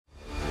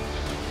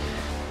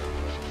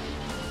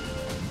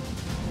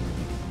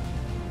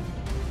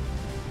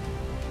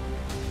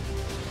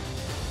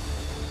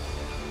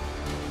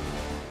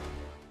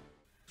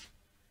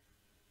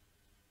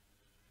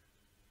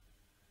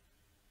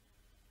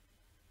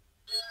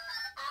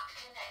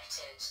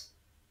Nice.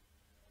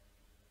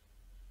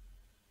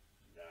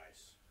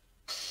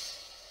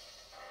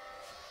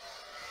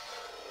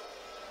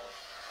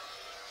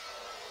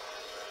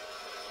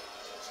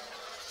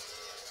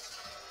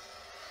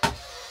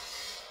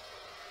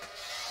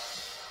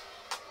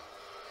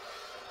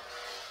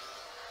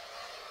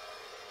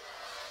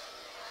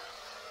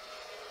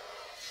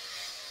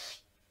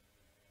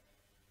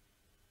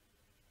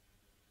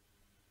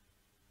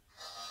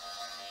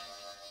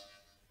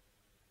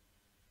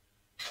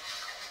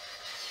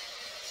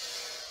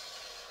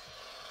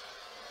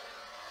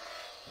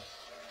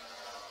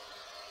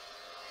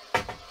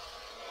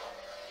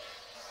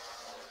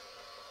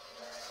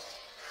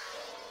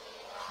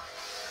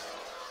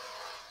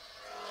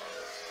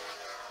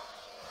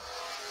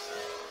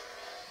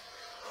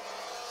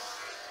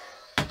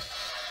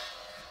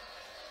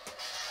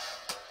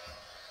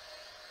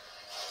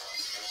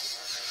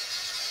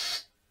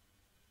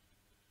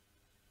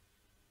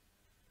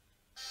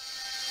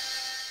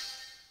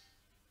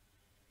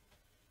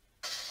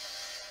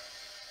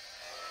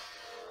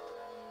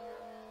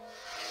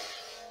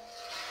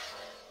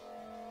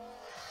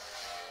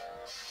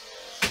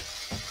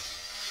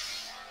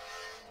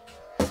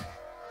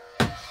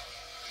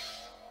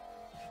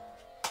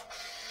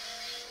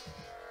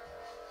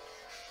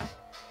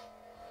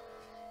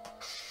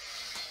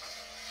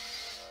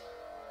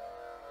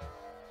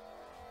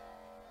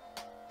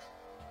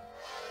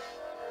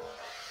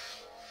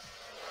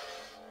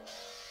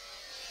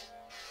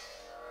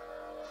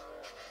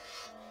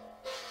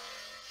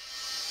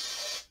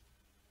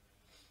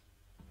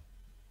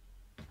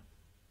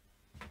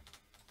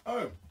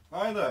 Oh,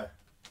 hi there.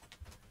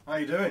 How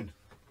you doing?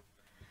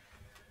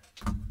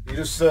 You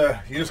just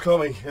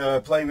caught me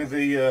playing with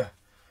the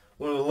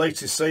one of the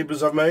latest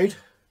sabers I've made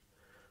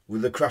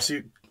with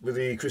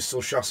the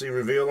crystal chassis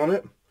reveal on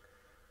it.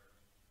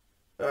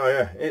 Oh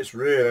yeah, it's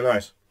really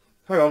nice.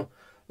 Hang on,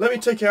 let me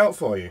take it out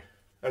for you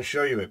and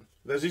show you it.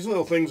 There's these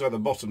little things at the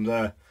bottom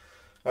there.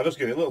 I'll just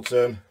give it a little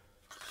turn.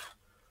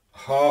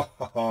 Ha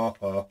ha ha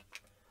ha.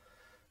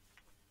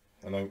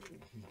 And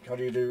how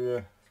do you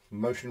do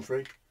motion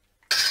free?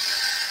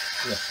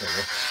 Yes, there we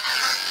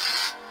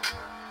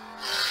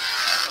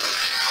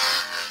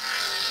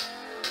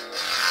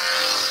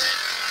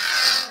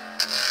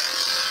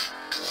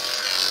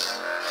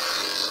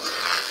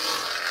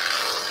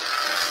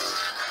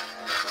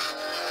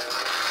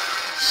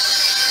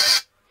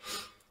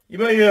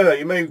go.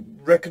 You may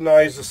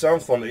recognise the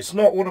sound font. It's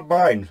not one of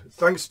mine.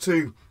 Thanks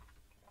to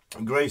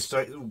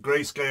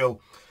Grayscale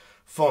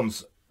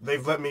fonts,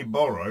 they've let me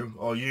borrow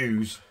or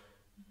use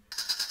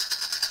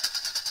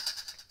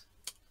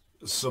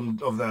some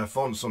of their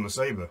fonts on the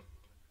Saber.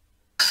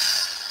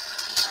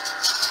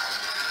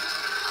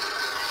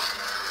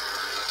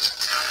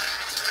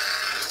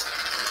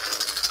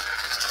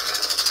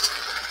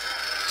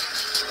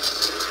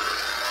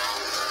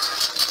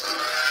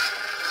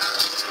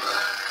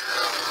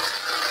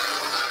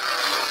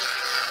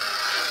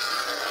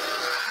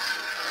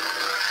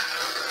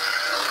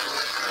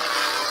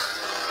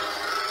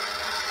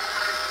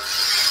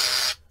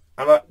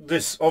 And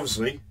this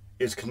obviously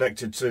is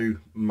connected to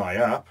my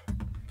app,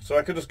 so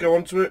I could just go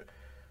onto it,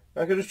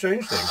 I could just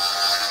change things.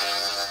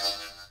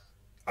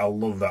 I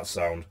love that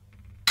sound.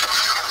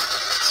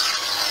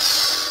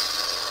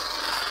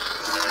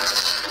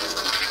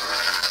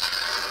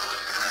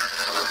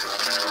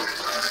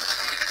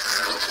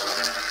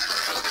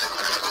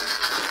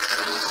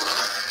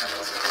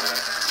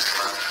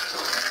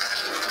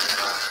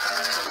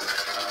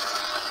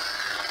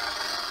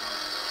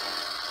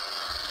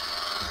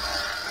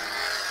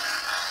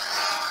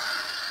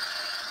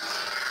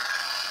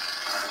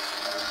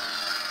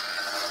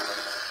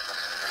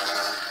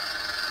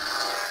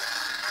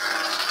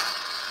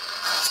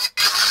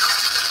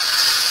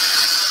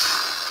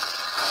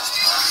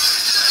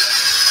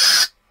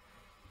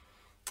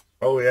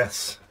 Oh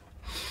yes.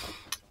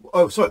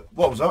 Oh, sorry,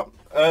 what was that?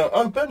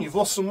 Oh, Ben, you've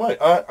lost some weight.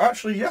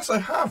 Actually, yes, I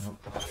have.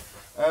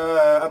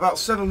 About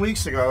 7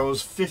 weeks ago, I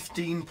was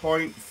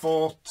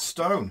 15.4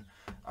 stone.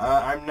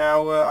 I'm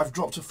now, I've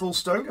dropped a full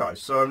stone,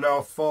 guys, so I'm now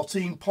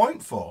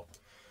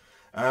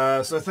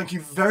 14.4. So thank you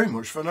very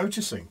much for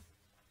noticing.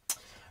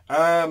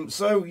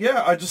 So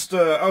yeah, I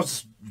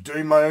was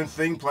doing my own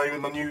thing, playing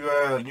with my new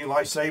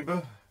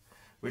lightsaber,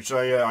 which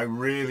I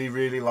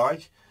really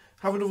like.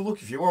 Have another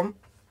look if you want.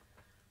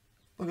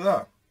 Look at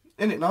that.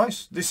 Isn't it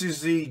nice? This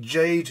is the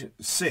Jade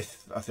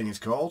Sith, I think it's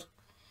called.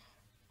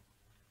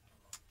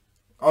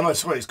 Oh no,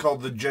 sorry, it's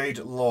called the Jade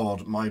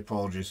Lord. My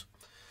apologies.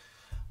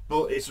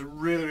 But it's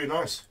really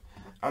nice.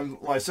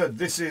 And like I said,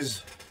 this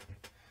is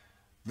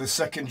the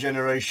 2nd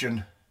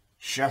generation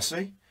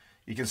chassis.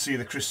 You can see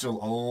the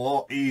crystal a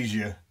lot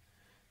easier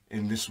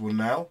in this one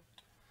now.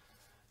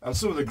 And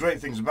some of the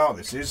great things about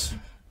this is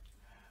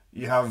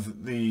you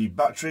have the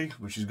battery,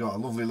 which has got a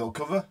lovely little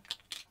cover.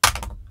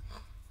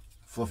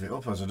 Fluff it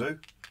up as I do,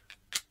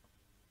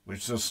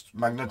 which just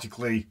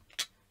magnetically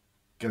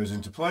goes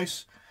into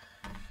place.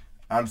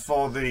 And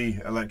for the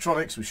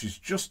electronics, which is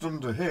just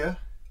under here,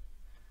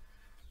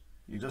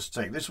 you just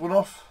take this one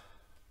off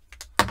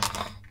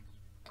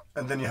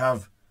And then you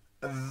have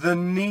the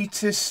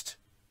neatest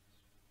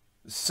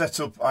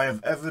setup I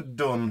have ever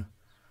done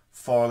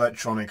for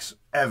electronics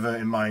ever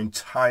in my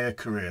entire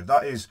career.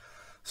 That is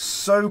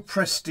so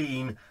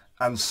pristine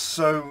and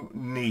so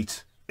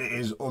neat. It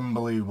is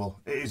unbelievable.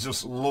 It is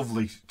just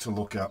lovely to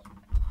look at.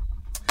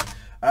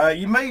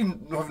 You may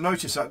have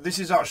noticed that this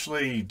is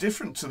actually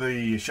different to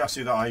the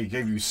chassis that I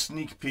gave you a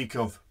sneak peek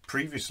of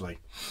previously.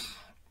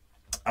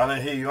 And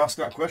I hear you ask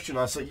that question.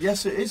 I say,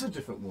 yes, it is a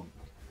different one.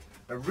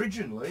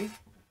 Originally,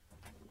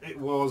 it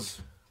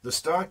was the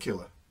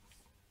Starkiller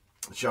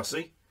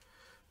chassis.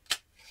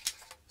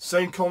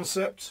 Same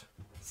concept,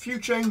 few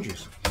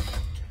changes.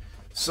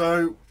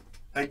 So,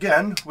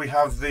 again, we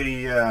have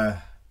the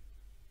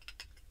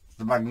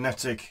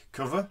magnetic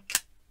cover.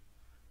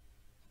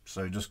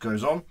 So it just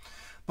goes on.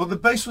 But the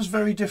base was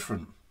very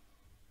different.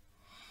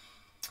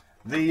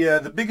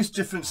 The biggest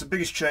difference, the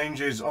biggest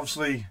change is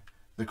obviously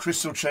the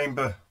crystal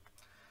chamber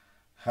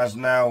has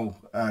now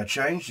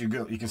changed. You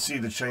can see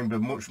the chamber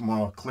much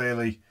more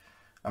clearly,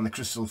 and the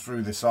crystal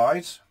through the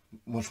sides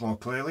much more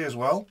clearly as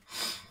well.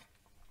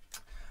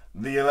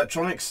 The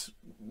electronics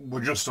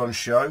were just on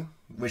show,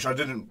 which I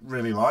didn't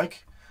really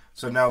like.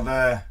 So now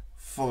they're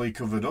fully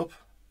covered up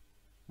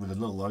with a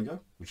little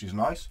logo, which is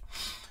nice.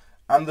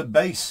 And the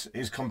base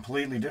is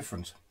completely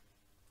different.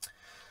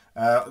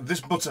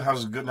 This button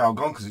has now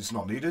gone because it's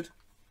not needed.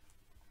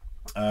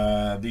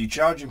 The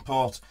charging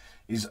port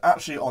is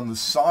actually on the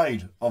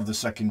side of the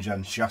second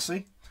gen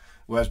chassis,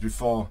 whereas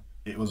before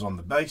it was on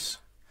the base.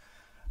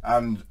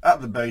 And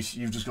at the base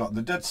you've just got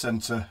the dead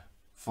center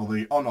for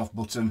the on-off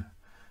button.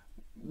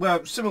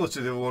 Well, similar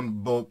to the other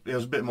one, but it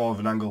was a bit more of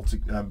an angle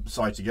to,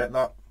 side to get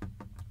that.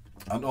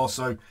 And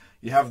also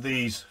you have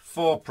these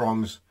 4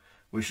 prongs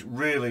which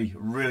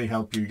really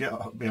help you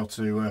be able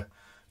to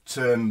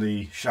turn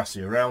the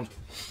chassis around.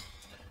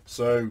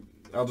 So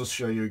I'll just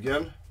show you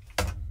again.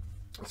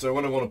 So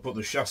when I want to put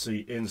the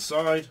chassis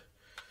inside,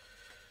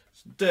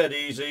 it's dead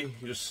easy.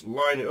 You just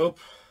line it up,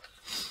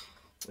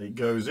 it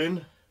goes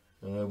in.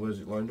 Where's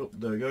it lined up?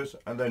 There it goes.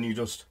 And then you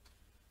just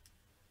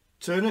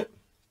turn it,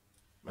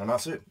 and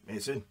that's it.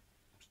 It's in.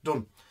 It's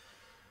done.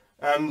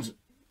 And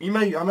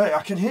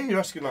I can hear you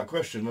asking that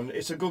question, and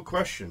it's a good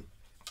question.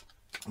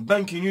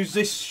 Ben, can you use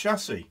this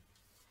chassis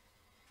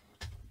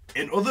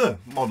in other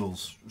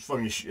models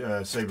from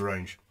your Sabre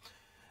range?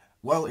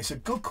 Well, it's a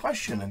good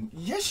question, and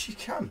yes, you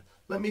can.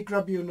 Let me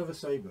grab you another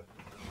Sabre.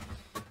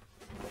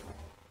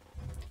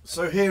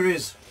 So here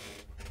is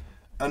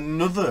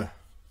another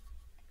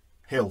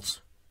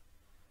hilt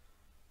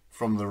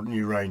from the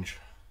new range.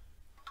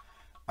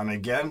 And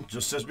again,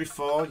 just as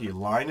before, you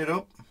line it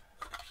up.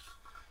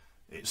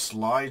 It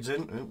slides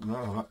in. Oh,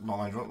 no, not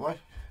lined up right.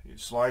 It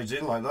slides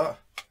in like that.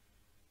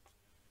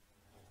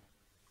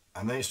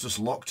 And then it's just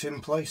locked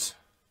in place.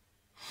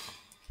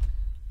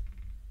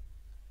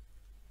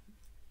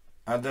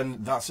 And then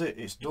that's it,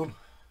 it's done.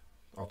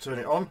 I'll turn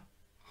it on.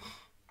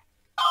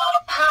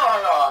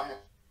 Power on.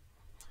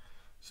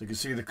 So you can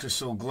see the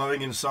crystal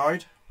glowing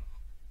inside.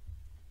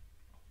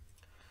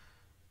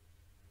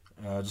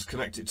 Just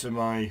connect it to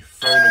my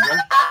phone again.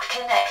 App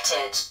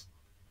connected.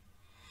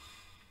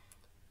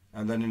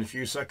 And then in a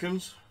few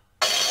seconds.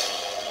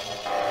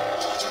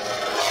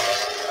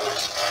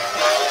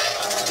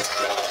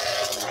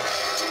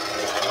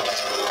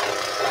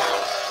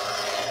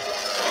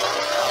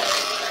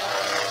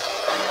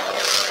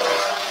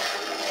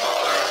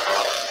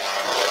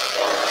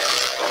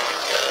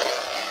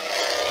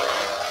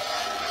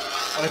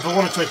 And if I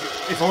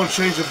want to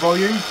change the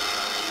volume,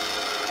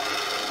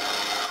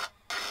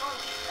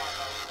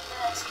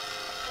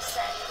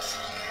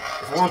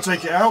 if I want to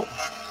take it out,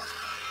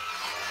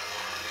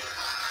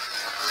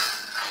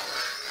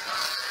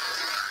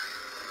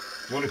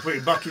 want to put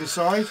it back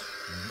inside,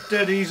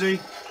 dead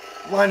easy,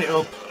 line it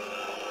up,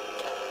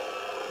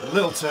 a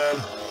little turn,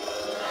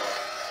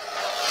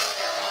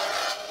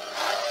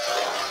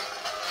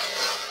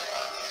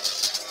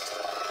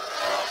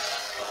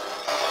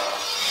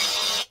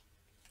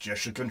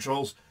 gesture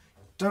controls.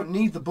 Don't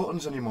need the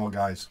buttons anymore,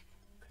 guys.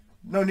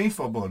 No need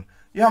for a button.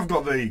 You have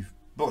got the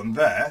button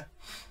there.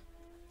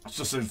 It's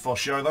just for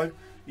show though.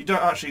 You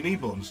don't actually need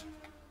buttons.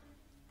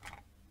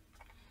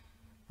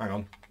 Hang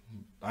on.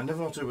 I never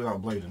know how to do it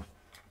without blading.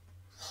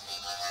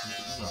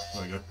 Oh,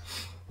 there we go.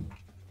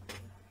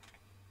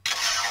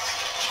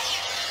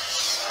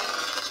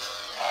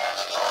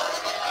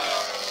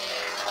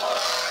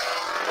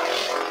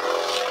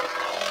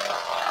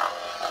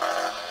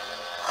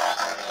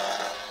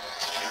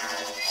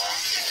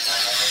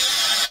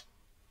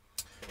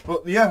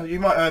 But yeah, you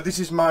might. This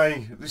is a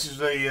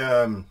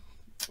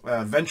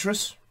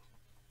Ventress.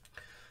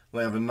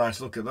 Let have a nice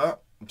look at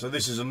that. So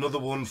this is another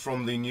one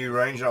from the new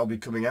range that'll be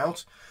coming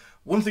out.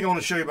 One thing I want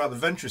to show you about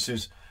the Ventress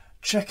is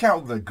check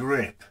out the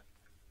grip.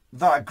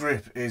 That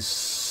grip is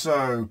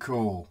so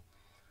cool.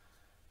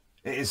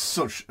 It is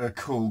such a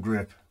cool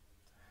grip.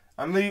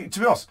 And to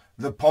be honest,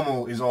 the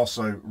pommel is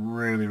also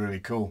really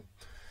cool.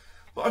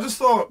 But I just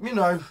thought, you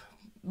know,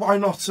 why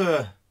not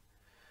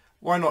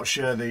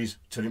share these?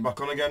 Turn it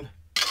back on again.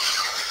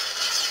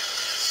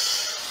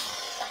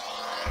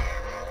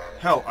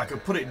 Hell, I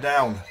could put it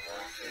down.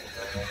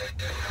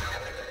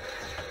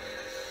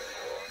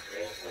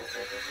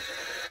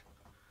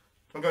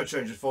 I'm going to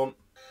change the font.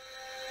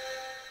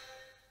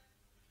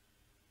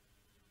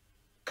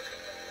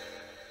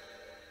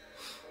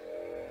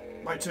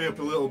 Might turn it up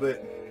a little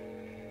bit.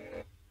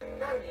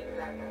 Volume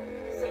level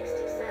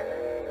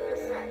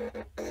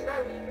 67%.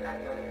 Volume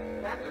level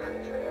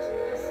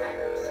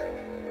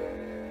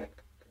 100%.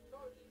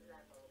 Volume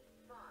level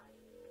 5%.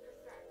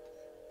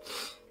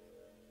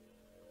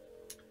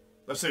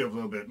 Let's see up a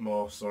little bit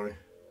more, sorry.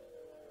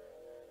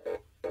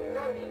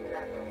 Volume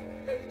level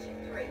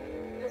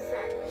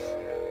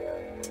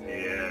 53%.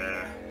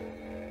 Yeah.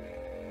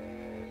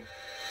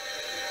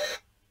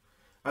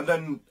 And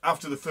then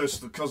after the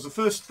first, because the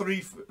first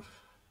three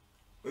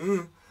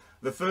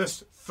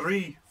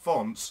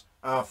fonts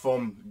are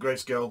from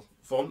grayscale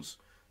fonts,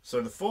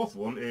 so the fourth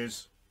one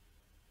is,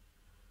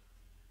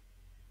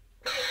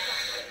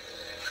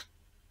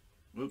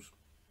 oops,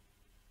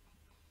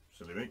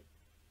 silly me.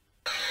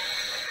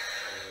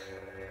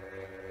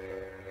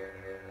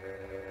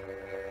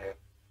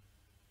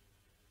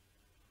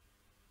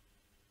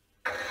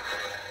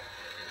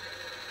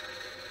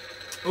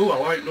 Oh, I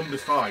like number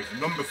 5.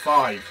 Number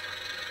 5.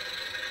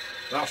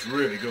 That's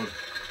really good.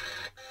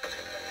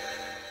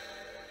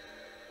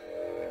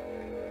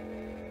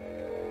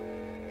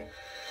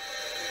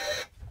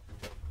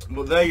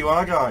 But there you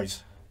are,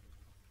 guys.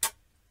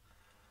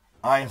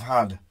 I have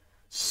had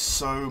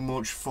so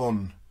much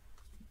fun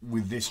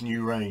with this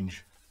new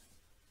range.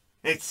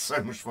 It's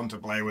so much fun to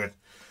play with.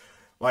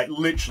 Like,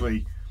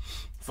 literally,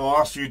 for the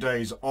last few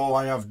days, all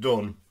I have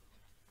done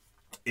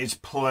is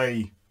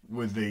play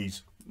with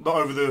these. Not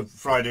over the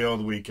Friday or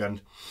the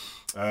weekend.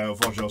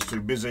 Unfortunately, I was too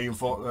busy,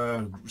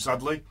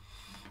 sadly.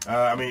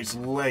 I mean, it's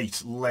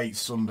late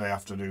Sunday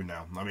afternoon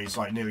now. I mean, it's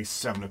like nearly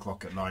 7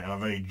 o'clock at night, and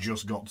I've only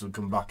just got to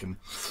come back and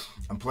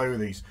play with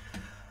these.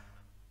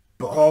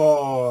 But,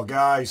 oh,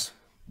 guys,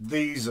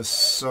 these are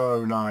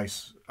so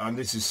nice, and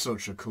this is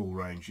such a cool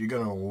range. You're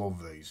going to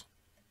love these.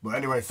 But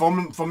anyway, for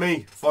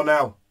me, for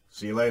now,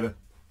 see you later.